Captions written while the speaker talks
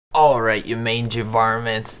Alright, you mangy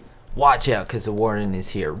varmints. Watch out, because the warden is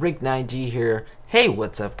here. Ricknineg here. Hey,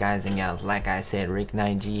 what's up, guys and gals? Like I said,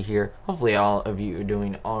 Ricknineg here. Hopefully all of you are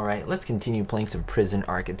doing alright. Let's continue playing some Prison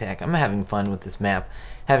Architect. I'm having fun with this map.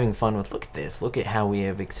 Having fun with, look at this. Look at how we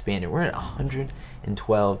have expanded. We're at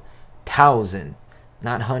 112,000.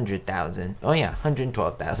 Not 100,000. Oh yeah,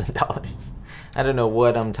 $112,000. I don't know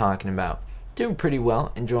what I'm talking about. Doing pretty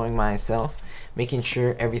well. Enjoying myself. Making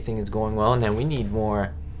sure everything is going well. Now we need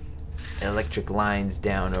more electric lines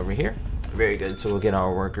down over here. Very good, so we'll get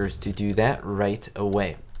our workers to do that right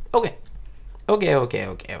away. Okay.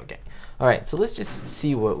 Alright, so let's just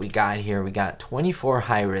see what we got here. We got 24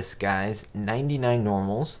 high risk guys, 99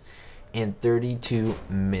 normals, and 32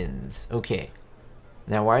 mins. Okay.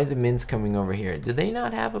 Now why are the mins coming over here? Do they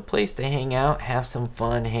not have a place to hang out, have some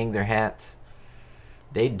fun, hang their hats?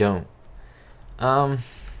 They don't.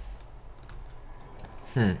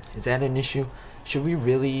 Is that an issue? Should we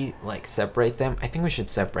really like separate them? I think we should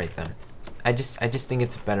separate them. I just think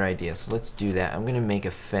it's a better idea. So let's do that. I'm gonna make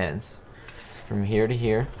a fence from here to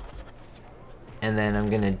here, and then I'm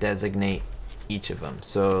gonna designate each of them.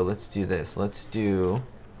 So let's do this. Let's do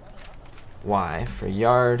Y for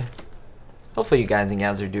yard. Hopefully you guys and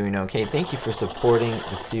gals are doing okay. Thank you for supporting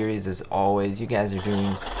the series as always. You guys are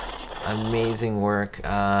doing amazing work.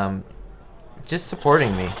 Just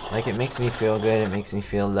supporting me. Like, it makes me feel good. It makes me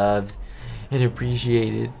feel loved and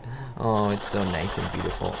appreciated. Oh, it's so nice and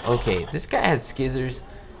beautiful. Okay, this guy has skizzers.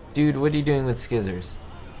 Dude, what are you doing with skizzers?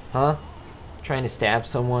 Huh? Trying to stab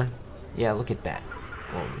someone? Yeah, look at that.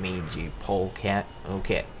 Oh, mangy polecat.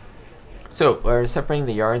 Okay. So, we're separating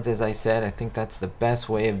the yards, as I said. I think that's the best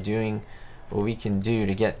way of doing what we can do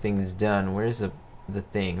to get things done. Where's the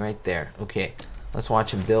thing? Right there. Okay. Let's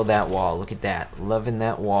watch him build that wall. Look at that. Loving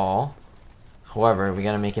that wall. However, we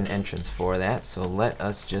gotta make an entrance for that, so let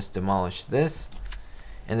us just demolish this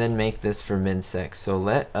and then make this for min 6. So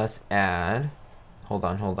let us add, hold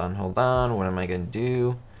on, what am I gonna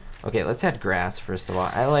do? Okay, let's add grass first of all.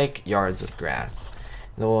 I like yards with grass.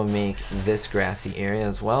 Then we'll make this grassy area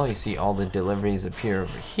as well. You see all the deliveries appear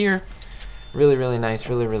over here. Really nice,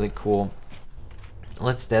 really cool.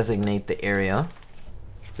 Let's designate the area.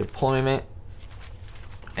 Deployment.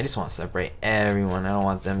 I just want to separate everyone. I don't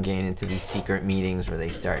want them getting into these secret meetings where they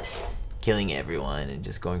start killing everyone and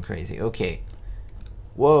just going crazy. Okay.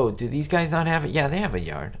 Whoa, do these guys not have it? Yeah, they have a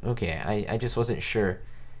yard. Okay, I just wasn't sure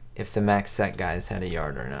if the max set guys had a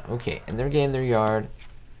yard or not. Okay, and they're getting their yard.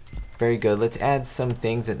 Very good. Let's add some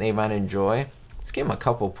things that they might enjoy. Let's give them a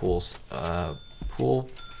couple pools. I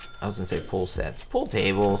was gonna say pool sets. Pool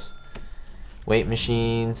tables. Weight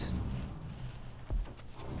machines.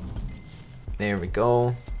 There we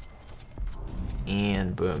go.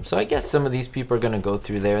 And boom. So I guess some of these people are gonna go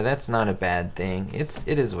through there. That's not a bad thing. It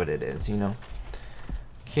is what it is, you know.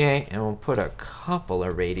 Okay, and we'll put a couple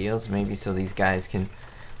of radios, maybe so these guys can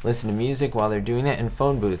listen to music while they're doing it, and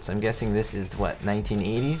phone booths. I'm guessing this is what,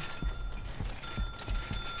 1980s?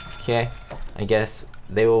 Okay, I guess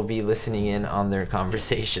they will be listening in on their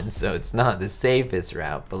conversation, so it's not the safest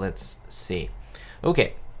route, but let's see.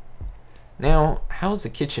 Okay. Now, how's the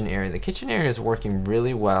kitchen area? The kitchen area is working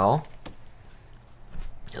really well.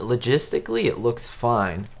 Logistically, it looks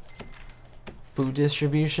fine. Food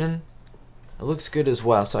distribution, it looks good as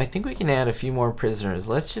well. So I think we can add a few more prisoners.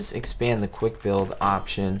 Let's just expand the quick build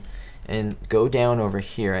option and go down over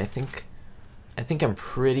here. I think I'm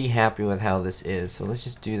pretty happy with how this is. So let's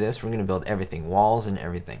just do this. We're gonna build everything, walls and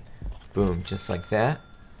everything. Boom, just like that.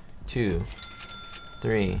 2,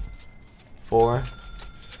 3, 4,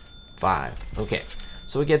 5. Okay,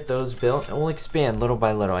 so we get those built and we'll expand little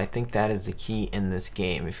by little. I think that is the key in this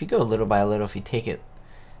game. If you go little by little, if you take it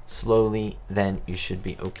slowly, then you should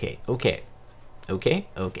be okay. Okay. I'm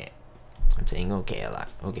saying okay a lot.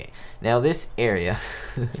 Okay, now this area,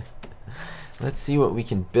 let's see what we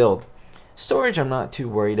can build. Storage I'm not too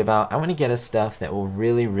worried about. I want to get us stuff that will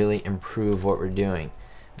really improve what we're doing.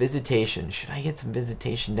 Visitation, should I get some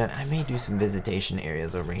visitation done? I may do some visitation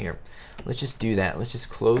areas over here. Let's just do that. Let's just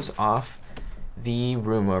close off the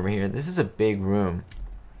room over here. This is a big room.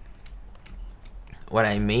 What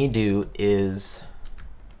I may do is,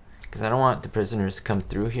 because I don't want the prisoners to come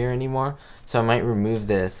through here anymore, so I might remove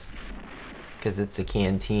this because it's a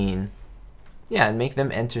canteen. Yeah, and make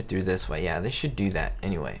them enter through this way. Yeah, they should do that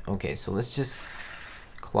anyway. Okay, so let's just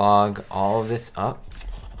clog all of this up.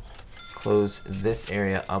 Close this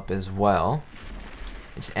area up as well.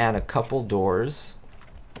 Just add a couple doors.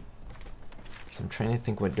 So I'm trying to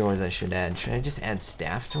think what doors I should add. Should I just add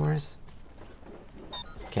staff doors?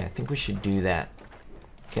 Okay, I think we should do that.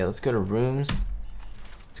 Okay, let's go to rooms.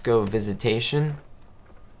 Let's go visitation.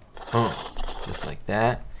 Just like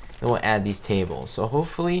that. Then we'll add these tables. So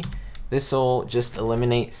hopefully this will just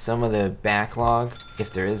eliminate some of the backlog,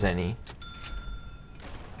 if there is any,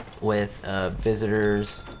 with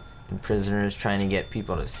visitors and prisoners trying to get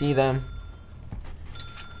people to see them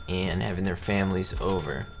and having their families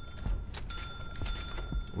over.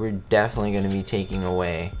 We're definitely going to be taking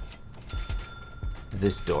away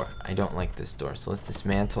this door. I don't like this door, so let's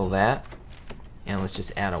dismantle that and let's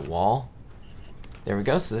just add a wall. There we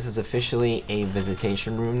go. So this is officially a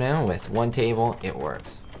visitation room now with one table. It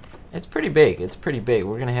works. It's pretty big. It's pretty big.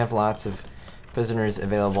 We're gonna have lots of prisoners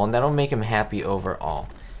available, and that'll make them happy overall.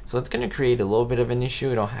 So it's gonna create a little bit of an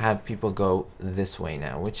issue. It'll have people go this way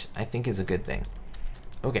now, which I think is a good thing.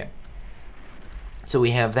 Okay. So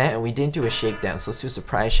we have that, and we didn't do a shakedown. So let's do a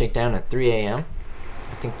surprise shakedown at 3 a.m.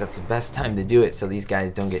 I think that's the best time to do it, so these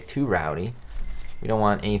guys don't get too rowdy. We don't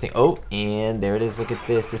want anything. Oh, and there it is. Look at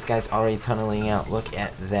this. This guy's already tunneling out. Look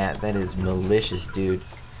at that. That is malicious, dude.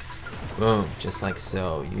 Boom. Just like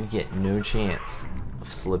so. You get no chance of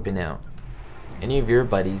slipping out. Any of your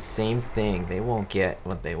buddies, same thing. They won't get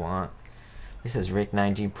what they want. This is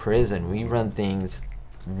Ricknineg prison. We run things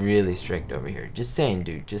really strict over here. Just saying,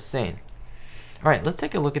 dude. Just saying. Alright, let's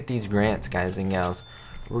take a look at these grants, guys and gals.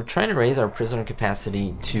 We're trying to raise our prisoner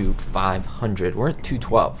capacity to 500. We're at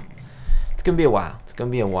 212. It's gonna be a while. It's gonna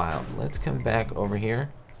be a while. Let's come back over here.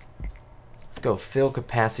 Let's go fill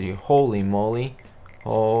capacity. Holy moly.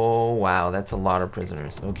 Oh wow, that's a lot of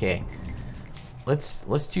prisoners. Okay.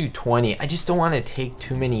 Let's do 20. I just don't want to take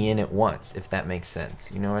too many in at once, if that makes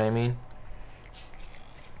sense. You know what I mean?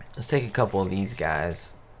 Let's take a couple of these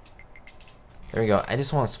guys. There we go. I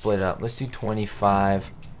just want to split up. Let's do 25.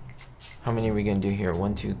 How many are we gonna do here?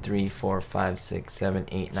 1, 2, 3, 4, 5, 6, 7,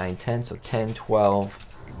 8, 9, 10. So 10, 12.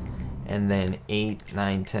 And then 8,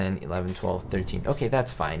 9, 10, 11, 12, 13. Okay,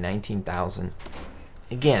 that's fine. 19,000.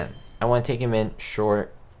 Again, I want to take them in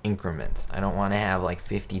short increments. I don't want to have like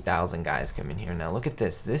 50,000 guys come in here. Now look at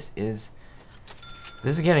this. This is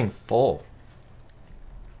getting full.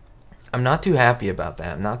 I'm not too happy about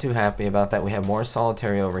that. I'm not too happy about that. We have more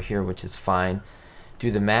solitary over here, which is fine.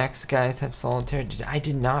 Do the max guys have solitary? I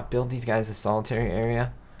did not build these guys a solitary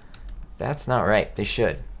area. That's not right. They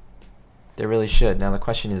should. They really should. Now the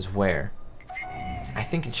question is where? I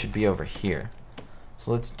think it should be over here.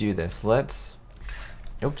 So let's do this. Oops.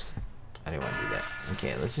 I didn't want to do that.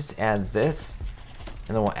 Okay, let's just add this.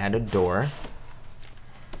 And then we'll add a door.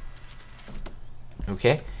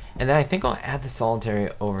 Okay. And then I think I'll add the solitary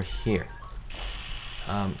over here.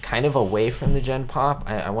 Kind of away from the gen pop.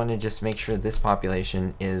 I want to just make sure this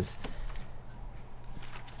population is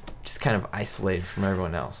just kind of isolated from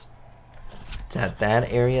everyone else. At that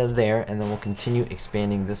area there, and then we'll continue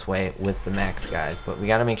expanding this way with the max guys, but we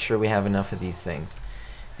got to make sure we have enough of these things.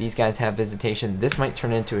 These guys have visitation. This might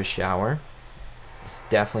turn into a shower. This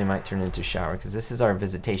definitely might turn into a shower because this is our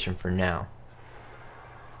visitation for now.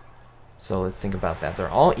 So let's think about that. They're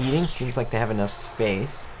all eating. Seems like they have enough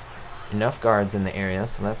space, enough guards in the area,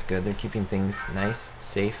 so that's good. They're keeping things nice,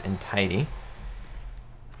 safe, and tidy.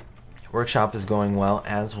 Workshop is going well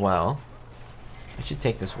as well. I should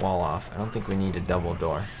take this wall off. I don't think we need a double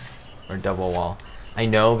door or double wall. I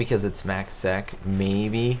know because it's max sec,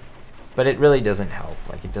 maybe, but it really doesn't help.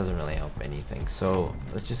 Like, it doesn't really help anything. So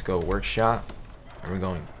let's just go workshop, and we're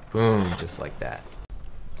going boom, just like that.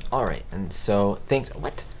 All right, and so thanks.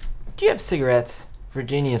 What? Do you have cigarettes?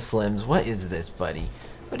 Virginia Slims. What is this, buddy?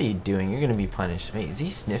 What are you doing? You're gonna be punished. Wait, is he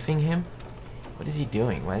sniffing him? What is he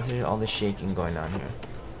doing? Why is there all this shaking going on here?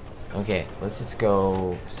 Okay, let's just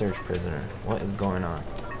go search prisoner. What is going on?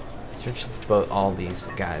 Search all these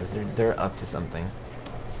guys. They're up to something.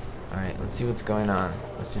 All right, let's see what's going on.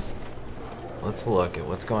 Let's look at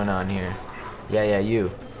what's going on here. Yeah,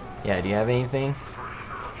 you. Yeah, do you have anything?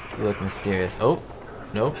 You look mysterious. Oh,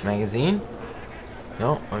 nope. Magazine?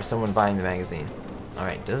 No, or someone buying the magazine. All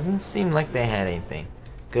right, doesn't seem like they had anything.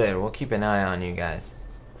 Good. We'll keep an eye on you guys.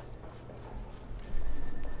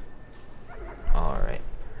 All right.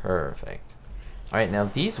 Perfect. Alright, now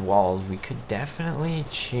these walls we could definitely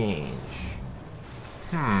change.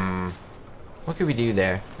 What could we do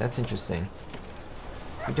there? That's interesting.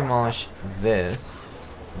 We demolish this,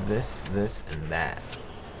 this, and that.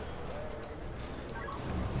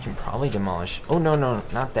 We can probably demolish... Oh, no,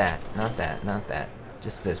 not that. Not that.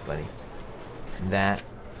 Just this, buddy. That.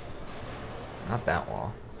 Not that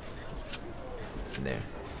wall. There.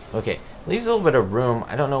 Okay. Leaves a little bit of room.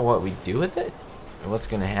 I don't know what we do with it. What's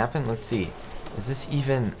gonna happen? Let's see. Is this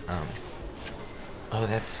even oh,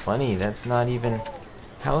 that's funny. That's not even...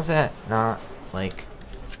 How is that not like...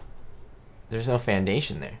 There's no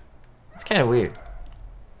foundation there. It's kind of weird.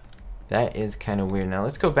 That is kind of weird. Now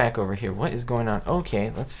let's go back over here. What is going on?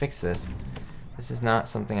 Okay, let's fix this. This is not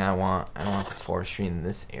something I want. I don't want this forestry in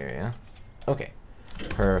this area. Okay,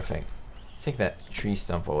 perfect. Let's take that tree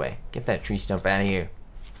stump away. Get that tree stump out of here.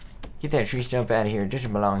 Get that tree stump out of here. It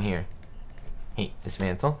doesn't belong here. Hey,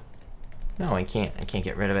 dismantle. No, I can't. I can't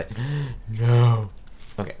get rid of it. No.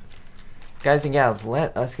 Okay. Guys and gals,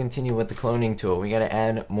 let us continue with the cloning tool. We gotta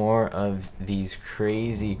add more of these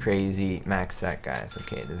crazy max set guys.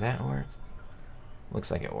 Okay, does that work? Looks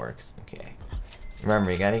like it works. Okay.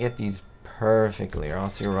 Remember, you gotta get these perfectly or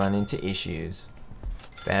else you'll run into issues.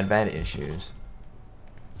 Bad issues.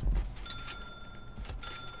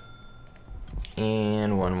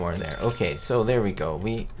 And one more there. Okay, so there we go.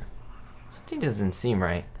 Something doesn't seem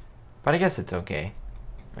right. But I guess it's okay.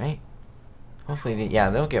 Right? Hopefully, yeah,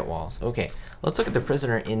 they'll get walls. Okay, let's look at the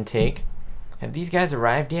prisoner intake. Have these guys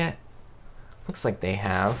arrived yet? Looks like they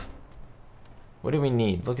have. What do we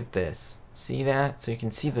need? Look at this. See that? So you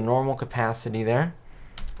can see the normal capacity there.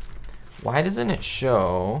 Why doesn't it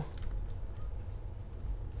show?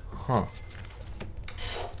 Huh.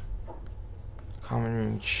 Common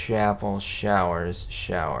room, chapel, showers,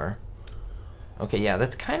 shower. Okay, yeah,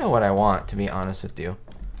 that's kind of what I want, to be honest with you.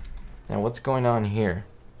 Now, what's going on here?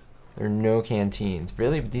 There are no canteens.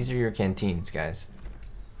 Really? These are your canteens, guys.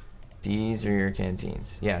 These are your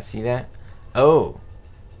canteens. Yeah, see that? Oh,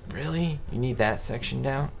 really? You need that section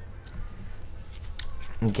down?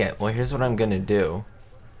 Okay, well, here's what I'm gonna do.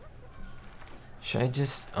 Should I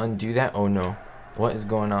just undo that? Oh, no. What is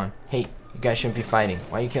going on? Hey, you guys shouldn't be fighting.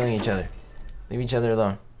 Why are you killing each other? Leave each other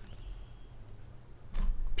alone.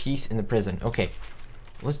 Peace in the prison. Okay,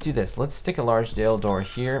 let's do this. Let's stick a large jail door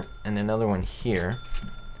here and another one here.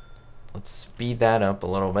 Let's speed that up a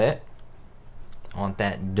little bit. I want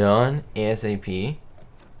that done ASAP.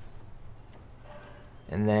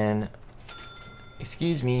 And then,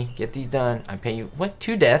 excuse me, get these done. I pay you. What?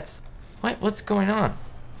 2 deaths? What? What's going on?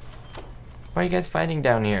 Why are you guys fighting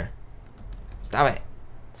down here? Stop it.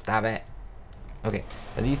 Stop it. Okay,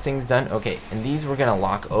 are these things done? Okay, and these we're gonna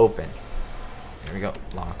lock open. There we go.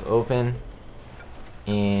 Lock open.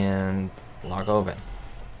 And lock open.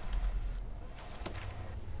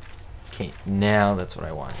 Okay, now that's what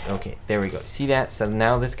I want. Okay, there we go. See that? So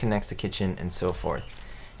now this connects the kitchen and so forth.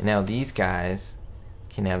 And now these guys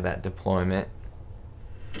can have that deployment.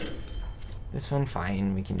 This one,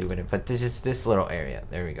 fine, we can do it. But there's just this little area.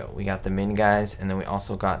 There we go. We got the min guys, and then we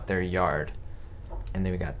also got their yard. And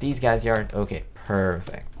then we got these guys' yard. Okay,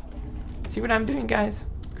 perfect. See what I'm doing, guys?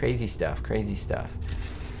 Crazy stuff, crazy stuff.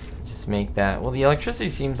 Just make that. Well, the electricity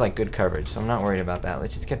seems like good coverage, so I'm not worried about that.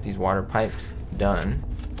 Let's just get these water pipes done.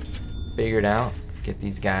 Figured out. Get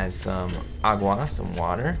these guys some agua, some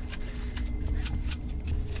water.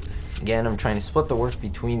 Again, I'm trying to split the work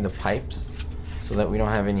between the pipes so that we don't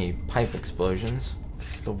have any pipe explosions.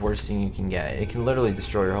 It's the worst thing you can get. It can literally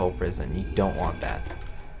destroy your whole prison. You don't want that.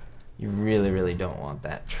 You really don't want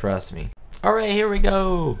that. Trust me. Alright, here we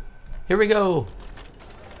go. Here we go.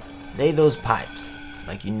 Lay those pipes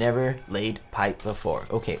like you never laid pipe before.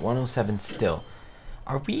 Okay, 107 still.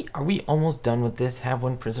 Are we almost done with this? Have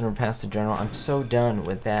one prisoner pass the general. I'm so done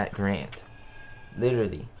with that grant.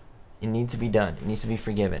 Literally. It needs to be done. It needs to be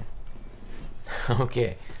forgiven.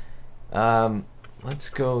 Okay. Let's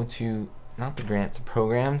go to not the grants,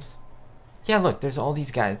 programs. Yeah, look, there's all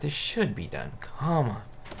these guys. This should be done. Come on.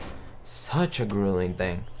 Such a grueling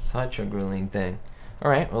thing. Such a grueling thing.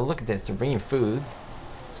 Alright, well, look at this. They're bringing food.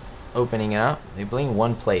 It's opening up. They bring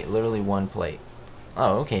 1 plate. Literally 1 plate.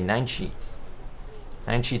 Oh, okay. 9 sheets.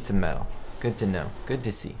 9 sheets of metal. Good to know. Good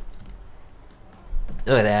to see.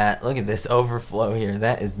 Look at that. Look at this overflow here.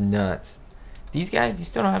 That is nuts. These guys, you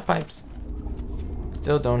still don't have pipes.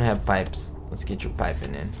 Still don't have pipes. Let's get your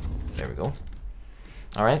piping in. There we go.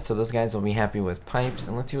 Alright, so those guys will be happy with pipes.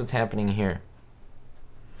 And let's see what's happening here.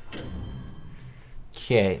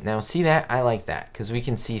 Okay, now see that? I like that because we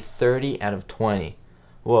can see 30 out of 20.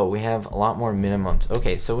 Whoa, we have a lot more minimums.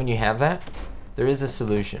 Okay, so when you have that, there is a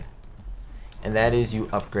solution. And that is you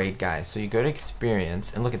upgrade guys. So you go to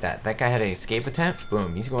experience and look at that. That guy had an escape attempt.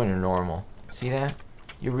 Boom, he's going to normal. See that?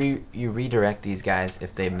 You redirect these guys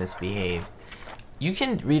if they misbehave. You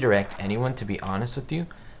can redirect anyone, to be honest with you,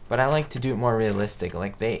 but I like to do it more realistic.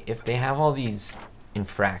 Like if they have all these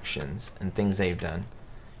infractions and things they've done,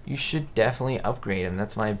 you should definitely upgrade them.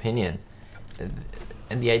 That's my opinion.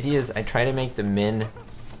 And the idea is I try to make the min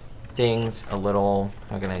things a little,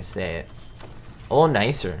 how can I say it, a little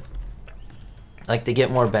nicer. Like they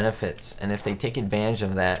get more benefits, and if they take advantage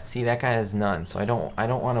of that, see that guy has none. So I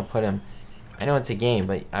don't want to put him. I know it's a game,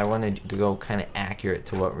 but I want to go kind of accurate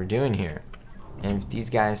to what we're doing here. And if these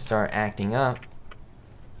guys start acting up,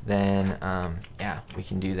 then yeah, we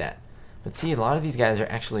can do that. But see, a lot of these guys are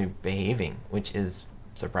actually behaving, which is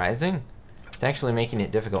surprising. It's actually making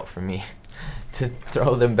it difficult for me to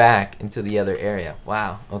throw them back into the other area.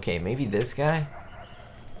 Wow. Okay, maybe this guy.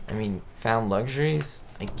 I mean, found luxuries.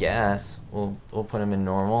 I guess we'll put him in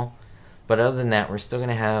normal. But other than that, we're still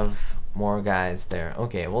gonna have more guys there.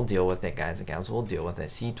 Okay, we'll deal with it, guys and gals. We'll deal with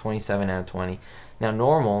it. See, 27 out of 20. Now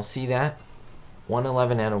normal. See that?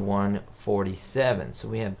 111 out of 147. So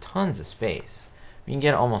we have tons of space. We can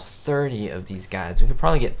get almost 30 of these guys. We could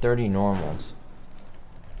probably get 30 normals.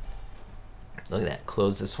 Look at that.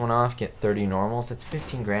 Close this one off. Get 30 normals. That's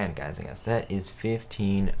 15 grand, guys. I guess that is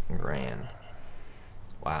 15 grand.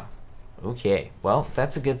 Wow. Okay. Well,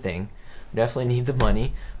 that's a good thing. We definitely need the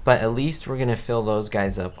money, but at least we're gonna fill those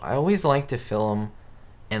guys up. I always like to fill them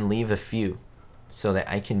and leave a few, so that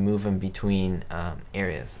I can move them between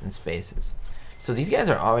areas and spaces. So these guys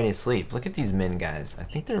are already asleep. Look at these men guys. I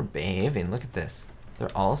think they're behaving. Look at this.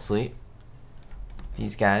 They're all asleep.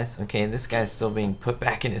 These guys. Okay, this guy's still being put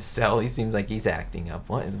back in his cell. He seems like he's acting up.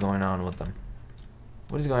 What is going on with him?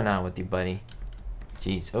 What is going on with you, buddy?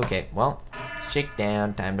 Jeez. Okay, well, shake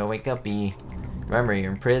down. Time to wake up, E. Remember,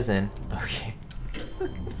 you're in prison. Okay.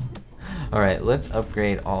 Alright, let's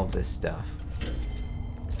upgrade all of this stuff.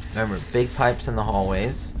 Remember, big pipes in the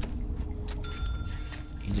hallways.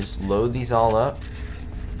 You just load these all up.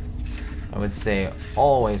 I would say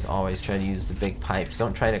always try to use the big pipes.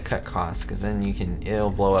 Don't try to cut costs, because then it'll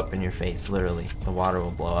blow up in your face, literally. The water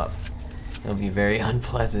will blow up. It'll be very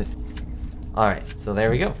unpleasant. Alright, so there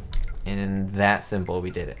we go. And in that simple,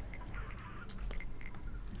 we did it.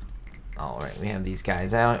 Alright, we have these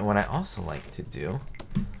guys out. And what I also like to do,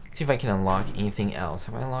 see if I can unlock anything else.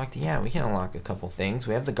 Have I unlocked? Yeah, we can unlock a couple things.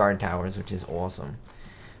 We have the guard towers, which is awesome.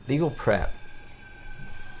 Legal prep.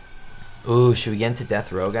 Ooh, should we get into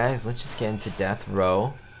death row, guys? Let's just get into death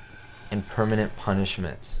row and permanent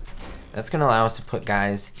punishments. That's going to allow us to put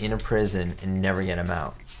guys in a prison and never get them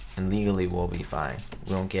out. And legally, we'll be fine.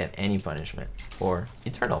 We won't get any punishment or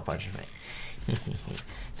eternal punishment.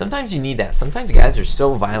 Sometimes you need that. Sometimes guys are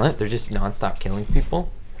so violent, they're just non-stop killing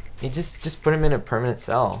people. You just put them in a permanent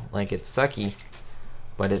cell. Like, it's sucky,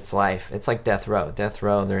 but it's life. It's like death row. Death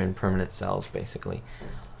row, they're in permanent cells, basically.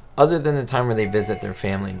 Other than the time where they visit their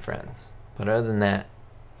family and friends. But other than that,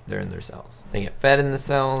 they're in their cells. They get fed in the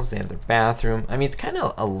cells. They have their bathroom. I mean, it's kind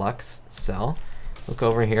of a luxe cell. Look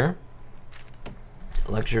over here.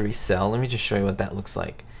 Luxury cell. Let me just show you what that looks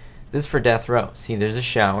like. This is for death row. See, there's a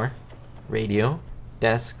shower, radio,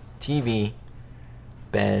 desk, TV,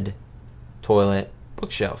 bed, toilet,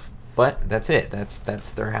 bookshelf. But that's it. That's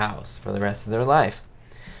their house for the rest of their life.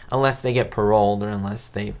 Unless they get paroled or unless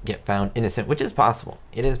they get found innocent, which is possible.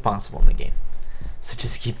 It is possible in the game. So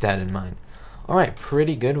just keep that in mind. Alright,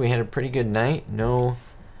 pretty good. We had a pretty good night. No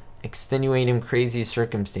extenuating crazy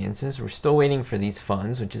circumstances. We're still waiting for these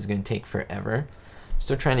funds, which is going to take forever.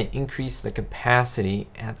 Still trying to increase the capacity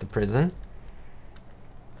at the prison.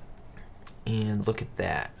 And look at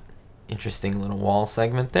that. Interesting little wall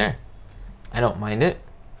segment there. I don't mind it.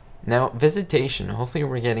 Now, visitation. Hopefully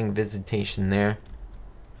we're getting visitation there.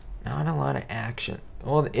 Not a lot of action.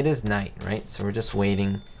 Well, it is night, right? So we're just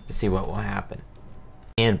waiting to see what will happen.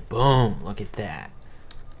 And boom, look at that.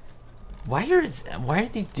 Why are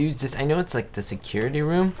these dudes just, I know it's like the security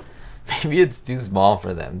room. Maybe it's too small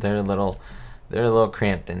for them. They're a little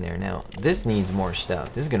cramped in there. Now, this needs more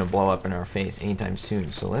stuff. This is going to blow up in our face anytime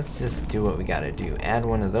soon. So let's just do what we got to do. Add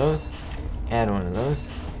one of those. Add one of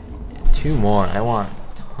those. And two more. I want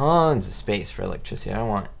tons of space for electricity. I don't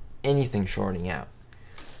want anything shorting out.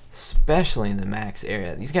 Especially in the max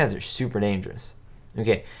area. These guys are super dangerous.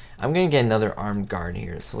 Okay, I'm going to get another armed guard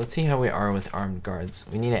here. So let's see how we are with armed guards.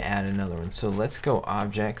 We need to add another one. So let's go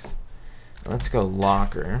objects. Let's go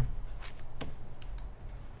locker.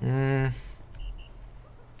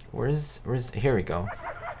 Where's here we go.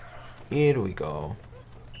 Here we go.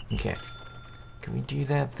 Okay. Can we do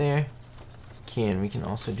that there? We can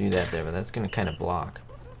also do that there, but that's going to kind of block.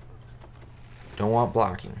 Don't want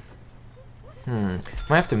blocking. Might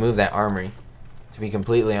have to move that armory, to be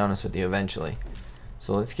completely honest with you, eventually.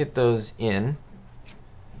 So let's get those in.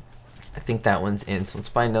 I think that one's in. So let's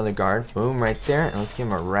buy another guard. Boom, right there. And let's give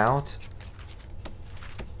him a route.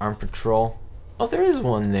 Armed patrol. Oh, there is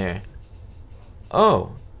one there.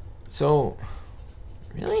 Oh. So,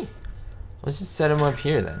 really? Let's just set him up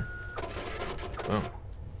here then. Boom.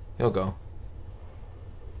 He'll go.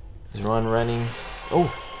 Is Ron running?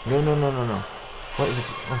 Oh, no. What is it?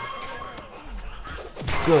 Oh.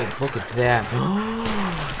 Good, look at that.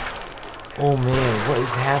 Oh man, what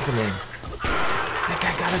is happening? That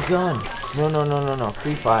guy got a gun. No.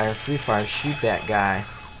 Free fire, shoot that guy.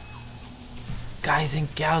 Guys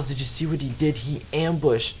and gals, did you see what he did? He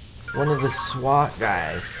ambushed one of the SWAT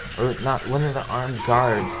guys, or not, one of the armed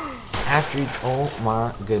guards. After he, oh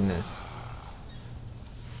my goodness.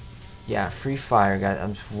 Yeah, free fire,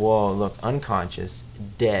 guys. Whoa, look, unconscious,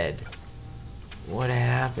 dead. What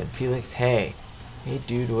happened? Felix, hey. Hey,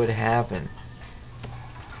 dude, what happened?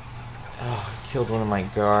 Oh, killed one of my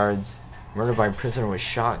guards. Murdered by a prisoner with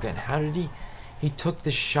shotgun. How did he? He took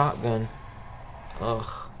the shotgun.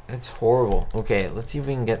 Ugh, that's horrible. Okay, let's see if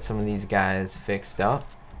we can get some of these guys fixed up.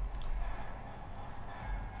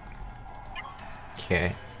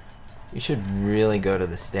 Okay. We should really go to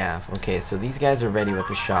the staff. Okay, so these guys are ready with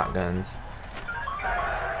the shotguns.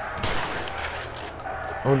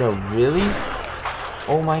 Oh no, really?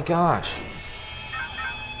 Oh my gosh.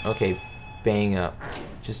 Okay, bang up.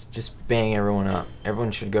 Just bang everyone up.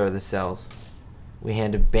 Everyone should go to the cells. We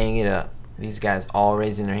had to bang it up. These guys all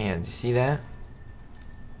raising their hands. You see that?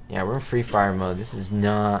 Yeah, we're in free fire mode. This is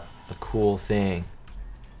not a cool thing.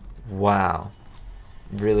 Wow.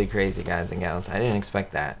 Really crazy, guys and gals. I didn't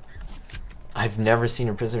expect that. I've never seen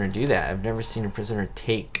a prisoner do that. I've never seen a prisoner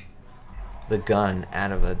take the gun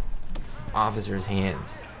out of an officer's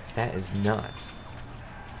hands. That is nuts.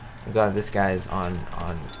 I'm glad this guy is on.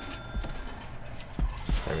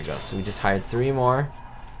 There we go. So we just hired 3 more.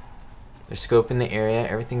 They're scoping the area.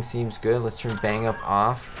 Everything seems good. Let's turn bang up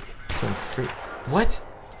off. Turn free. What?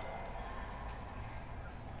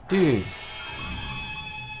 Dude.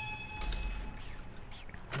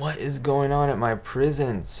 What is going on at my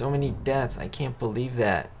prison? So many deaths. I can't believe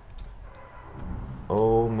that.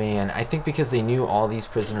 Oh man. I think because they knew all these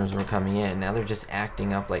prisoners were coming in. Now they're just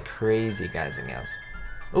acting up like crazy, guys and gals.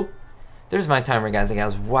 Oh. There's my timer, guys and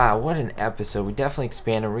gals. Wow, what an episode. We definitely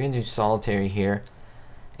expanded. We're going to do solitary here.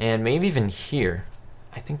 And maybe even here.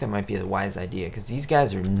 I think that might be a wise idea. Because these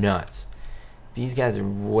guys are nuts. These guys are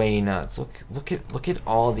way nuts. Look at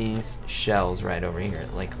all these shells right over here.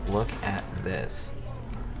 Like, look at this.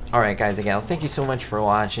 Alright, guys and gals. Thank you so much for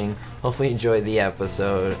watching. Hopefully you enjoyed the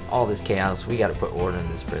episode. All this chaos. We got to put order in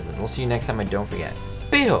this prison. We'll see you next time. And don't forget,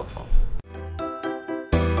 be hopeful.